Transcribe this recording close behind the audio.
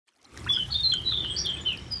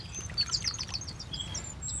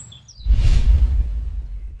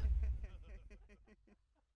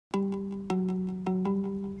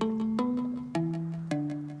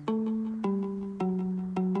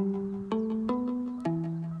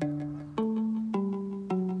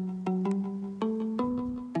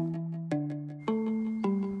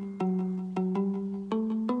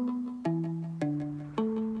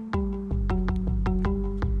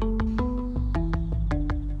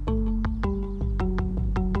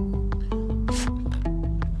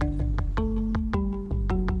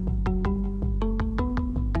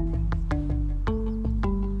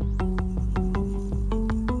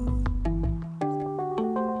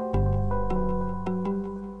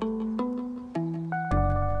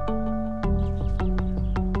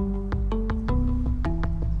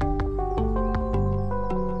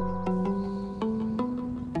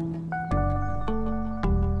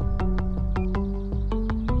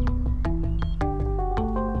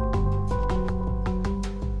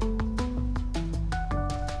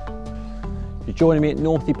You're joining me at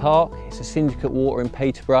Northey Park. It's a syndicate water in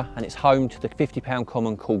Peterborough and it's home to the £50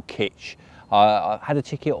 common called Kitch. I had a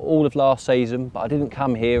ticket all of last season, but I didn't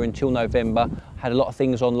come here until November. Had a lot of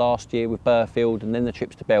things on last year with Burfield and then the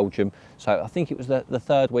trips to Belgium. So I think it was the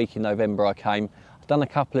third week in November I came. I've done a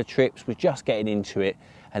couple of trips, was just getting into it,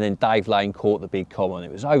 and then Dave Lane caught the big common.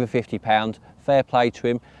 It was over £50, fair play to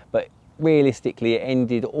him, but realistically it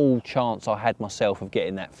ended all chance I had myself of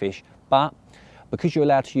getting that fish. But because you're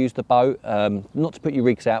allowed to use the boat, not to put your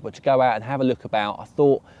rigs out, but to go out and have a look about, I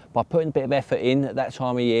thought by putting a bit of effort in at that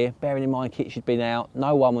time of year, bearing in mind Kitch had been out,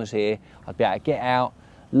 no one was here, I'd be able to get out,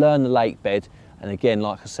 learn the lake bed, and again,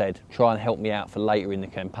 like I said, try and help me out for later in the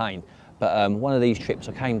campaign. But one of these trips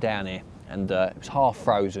I came down here and it was half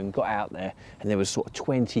frozen, got out there, and there was sort of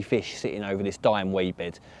 20 fish sitting over this dying weed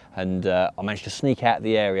bed. And I managed to sneak out of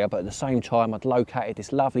the area, but at the same time I'd located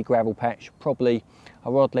this lovely gravel patch, probably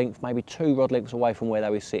a rod length, maybe 2 rod lengths away from where they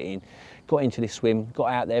were sitting. Got into this swim, got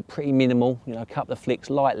out there pretty minimal, you know, a couple of flicks,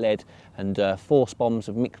 light lead, and 4 spoms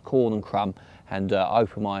of mixed corn and crumb, and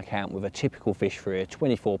opened my account with a typical fish for a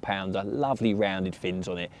 24 pounder, lovely rounded fins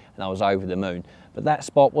on it, and I was over the moon. But that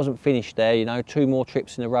spot wasn't finished there, you know, 2 more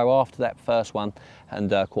trips in a row after that first one, and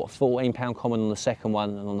caught a £14 common on the second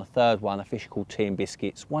one, and on the third one a fish called tea and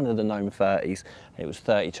biscuits, one of the known 30s, and it was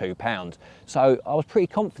 £32. So I was pretty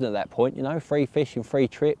confident at that point, you know, 3 fish in 3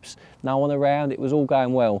 trips, no one around, it was all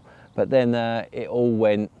going well. But then it all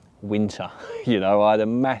went winter. You know, I had a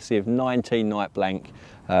massive 19 night blank.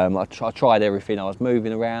 I tried everything. I was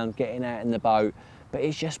moving around, getting out in the boat, but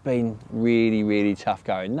it's just been really, really tough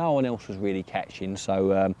going. No one else was really catching,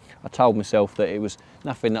 so I told myself that it was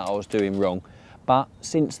nothing that I was doing wrong. But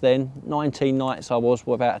since then, 19 nights I was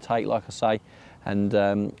without a take, like I say, and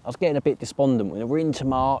I was getting a bit despondent. We're into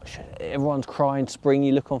March, everyone's crying spring,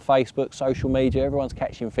 you look on Facebook, social media, everyone's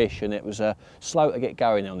catching fish, and it was slow to get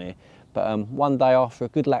going on here. But one day after a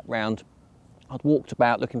good lap round, I'd walked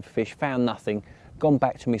about looking for fish, found nothing, gone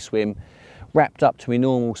back to my swim, wrapped up to my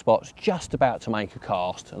normal spots, just about to make a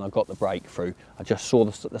cast, and I got the breakthrough. I just saw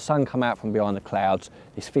the sun come out from behind the clouds,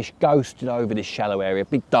 this fish ghosted over this shallow area,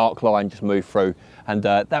 big dark line just moved through, and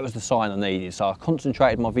that was the sign I needed. So I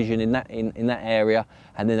concentrated my vision in that area,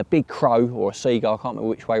 and then a big crow or a seagull, I can't remember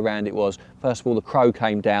which way round it was. First of all, the crow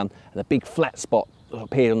came down, and a big flat spot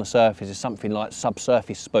appeared on the surface as something like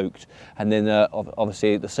subsurface spooked, and then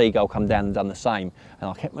obviously the seagull come down and done the same, and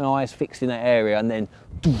I kept my eyes fixed in that area, and then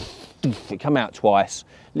it come out twice,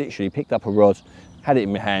 literally picked up a rod, had it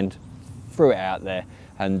in my hand, threw it out there,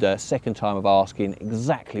 and second time of asking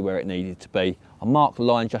exactly where it needed to be. I marked the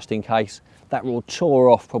line just in case. That rod tore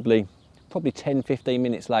off probably 10-15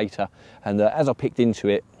 minutes later, and as I picked into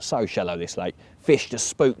it, so shallow this lake, fish just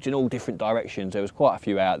spooked in all different directions. There was quite a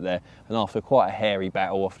few out there, and after quite a hairy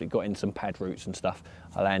battle, after it got into some pad roots and stuff,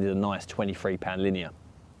 I landed a nice 23-pound linear.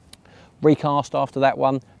 Recast after that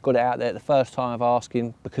one, got it out there the first time of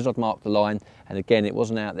asking because I'd marked the line, and again it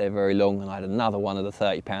wasn't out there very long, and I had another one of the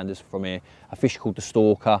 30-pounders from here, a fish called the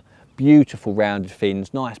Stalker, beautiful rounded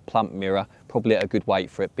fins, nice plump mirror, probably at a good weight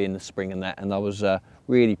for it being the spring and that, and I was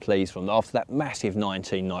really pleased from that. After that massive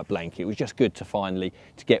 19 night blank, it was just good to finally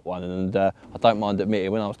get one, and I don't mind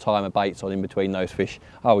admitting when I was tying my baits on in between those fish,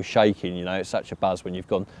 I was shaking, you know, it's such a buzz when you've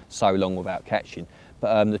gone so long without catching.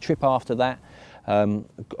 But the trip after that,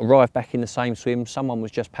 arrived back in the same swim. Someone was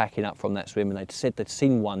just packing up from that swim, and they'd said they'd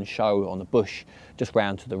seen one show on the bush just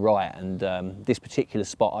round to the right, and this particular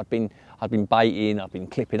spot I'd been baiting, I'd been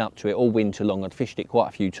clipping up to it all winter long. I'd fished it quite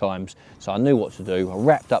a few times, so I knew what to do. I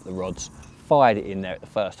wrapped up the rods, fired it in there at the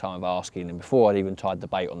first time of asking, and before I'd even tied the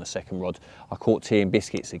bait on the second rod, I caught tea and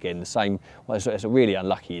biscuits again. The same, well, it's really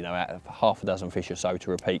unlucky, you know, out of half a dozen fish or so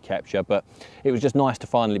to repeat capture, but it was just nice to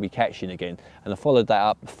finally be catching again. And I followed that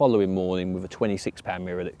up the following morning with a 26-pound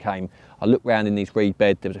mirror that came. I looked round in these reed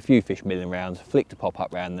bed, there was a few fish milling around, flicked a pop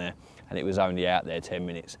up round there, and it was only out there 10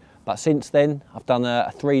 minutes. But since then, I've done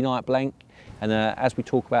a 3-night blank. And as we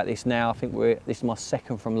talk about this now, I think this is my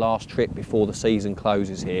second from last trip before the season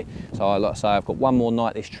closes here. So like I say, I've got 1 more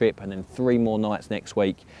night this trip and then 3 more nights next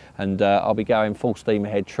week. And I'll be going full steam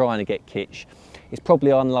ahead trying to get Kitch. It's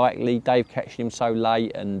probably unlikely, Dave catching him so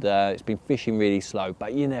late, and it's been fishing really slow,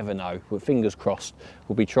 but you never know. With fingers crossed,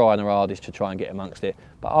 we'll be trying our hardest to try and get amongst it.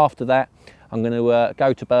 But after that, I'm going to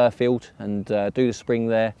go to Burfield and do the spring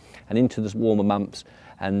there and into the warmer months.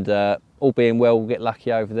 And all being well, we'll get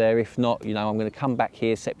lucky over there. If not, you know, I'm going to come back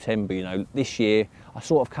here September. You know, this year I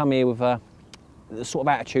sort of come here with the sort of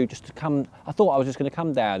attitude just to come. I thought I was just going to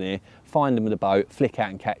come down here, find them with a boat, flick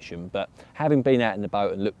out and catch them. But having been out in the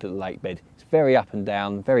boat and looked at the lake bed, it's very up and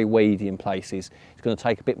down, very weedy in places. It's going to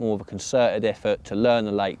take a bit more of a concerted effort to learn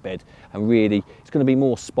the lake bed, and really it's going to be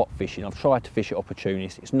more spot fishing. I've tried to fish it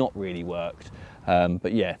opportunist, it's not really worked.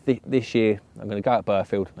 But yeah, this year I'm going to go at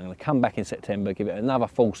Burfield, I'm going to come back in September, give it another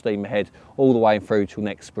full steam ahead all the way through till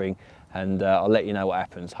next spring, and I'll let you know what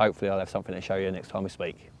happens. Hopefully I'll have something to show you next time we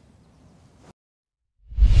speak.